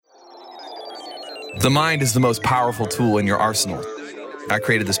The mind is the most powerful tool in your arsenal. I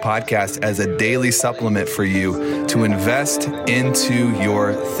created this podcast as a daily supplement for you to invest into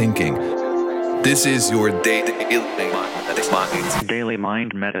your thinking. This is your daily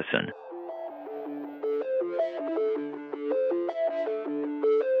mind medicine.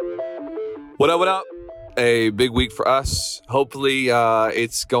 What up, what up? A big week for us. Hopefully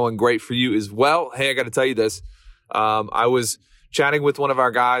it's going great for you as well. Hey, I got to tell you this. I was chatting with one of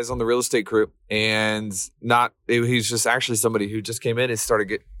our guys on the real estate crew, and he's just actually somebody who just came in and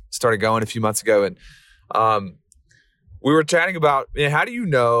started going a few months ago. And we were chatting about, how do you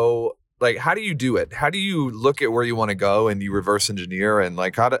know, how do you do it? How do you look at where you want to go and you reverse engineer? And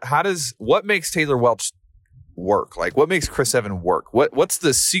what makes Taylor Welch work? What makes Chris Evans work? What's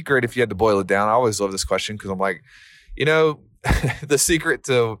the secret if you had to boil it down? I always love this question because I'm like, the secret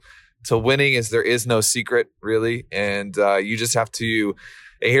to winning is there is no secret really. And you just have to,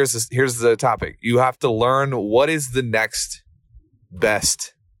 here's the topic. You have to learn what is the next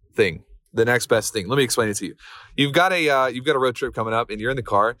best thing. The next best thing. Let me explain it to you. You've got a road trip coming up, and you're in the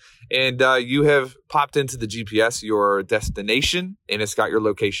car, and you have popped into the GPS your destination, and it's got your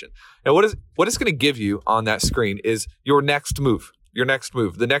location. Now, what it's going to give you on that screen is your next move,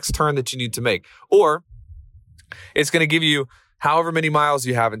 the next turn that you need to make, or it's going to give you however many miles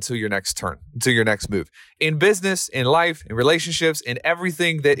you have until your next turn, until your next move. In business, in life, in relationships, in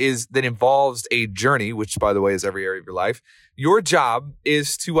everything that involves a journey, which by the way is every area of your life, your job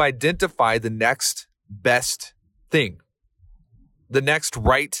is to identify the next best thing, the next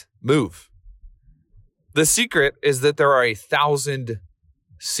right move. The secret is that there are 1,000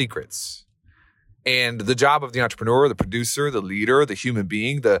 secrets. And the job of the entrepreneur, the producer, the leader, the human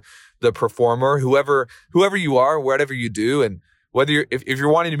being, the performer, whoever you are, whatever you do, and whether if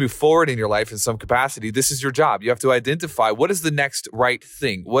you're wanting to move forward in your life in some capacity, this is your job. You have to identify what is the next right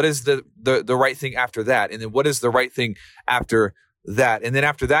thing. What is the right thing after that? And then what is the right thing after that? And then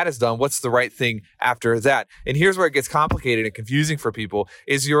after that is done, what's the right thing after that? And here's where it gets complicated and confusing for people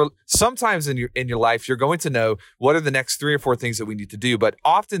is sometimes in your life, you're going to know what are the next 3 or 4 things that we need to do. But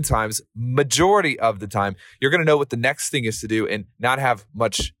oftentimes, majority of the time, you're going to know what the next thing is to do and not have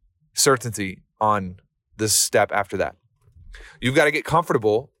much certainty on the step after that. You've got to get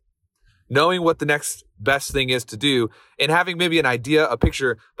comfortable knowing what the next best thing is to do and having maybe an idea, a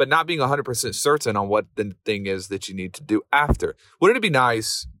picture, but not being 100% certain on what the thing is that you need to do after. Wouldn't it be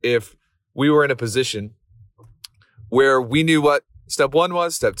nice if we were in a position where we knew what step 1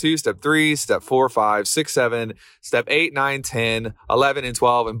 was, step 2, step 3, step 4, 5, 6, 7, step 8, 9, 10, 11, and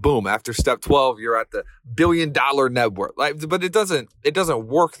 12, and boom, after step 12, you're at the $1 billion net worth. But it doesn't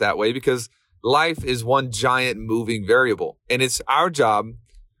work that way because life is one giant moving variable. And it's our job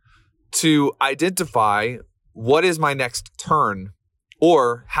to identify what is my next turn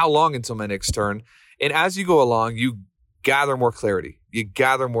or how long until my next turn. And as you go along, you gather more clarity. You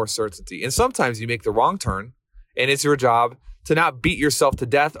gather more certainty. And sometimes you make the wrong turn, and it's your job to not beat yourself to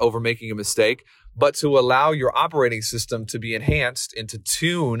death over making a mistake, but to allow your operating system to be enhanced and to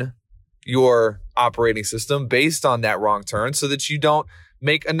tune your operating system based on that wrong turn so that you don't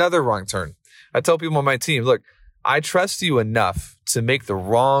make another wrong turn. I tell people on my team, look, I trust you enough to make the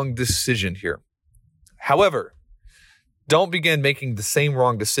wrong decision here. However, don't begin making the same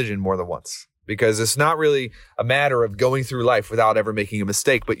wrong decision more than once because it's not really a matter of going through life without ever making a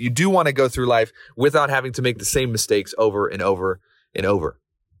mistake, but you do want to go through life without having to make the same mistakes over and over and over.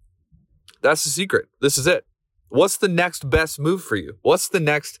 That's the secret. This is it. What's the next best move for you? What's the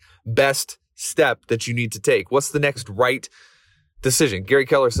next best step that you need to take? What's the next right decision? Gary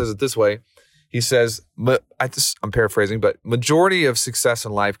Keller says it this way. He says, I'm paraphrasing, but majority of success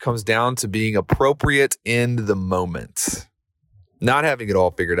in life comes down to being appropriate in the moment. Not having it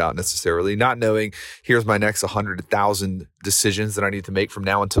all figured out necessarily, not knowing here's my next 100,000 decisions that I need to make from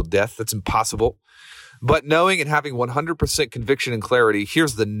now until death. That's impossible. But knowing and having 100% conviction and clarity,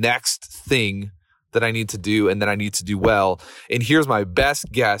 here's the next thing that I need to do and that I need to do well. And here's my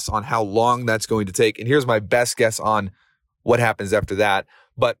best guess on how long that's going to take. And here's my best guess on what happens after that.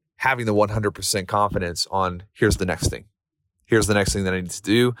 But having the 100% confidence on here's the next thing. Here's the next thing that I need to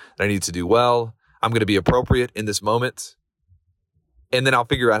do, that I need to do well. I'm going to be appropriate in this moment. And then I'll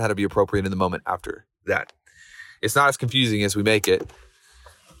figure out how to be appropriate in the moment after that. It's not as confusing as we make it.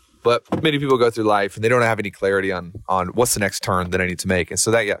 But many people go through life and they don't have any clarity on what's the next turn that I need to make. And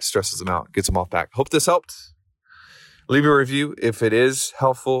so that, stresses them out, gets them off track. Hope this helped. Leave a review if it is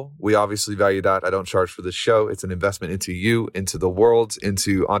helpful. We obviously value that. I don't charge for this show. It's an investment into you, into the world,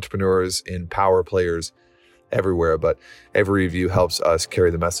 into entrepreneurs, in power players everywhere. But every review helps us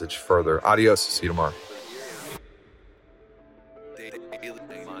carry the message further. Adios. See you tomorrow.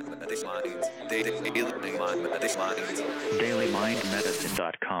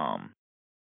 DailyMindMedicine.com.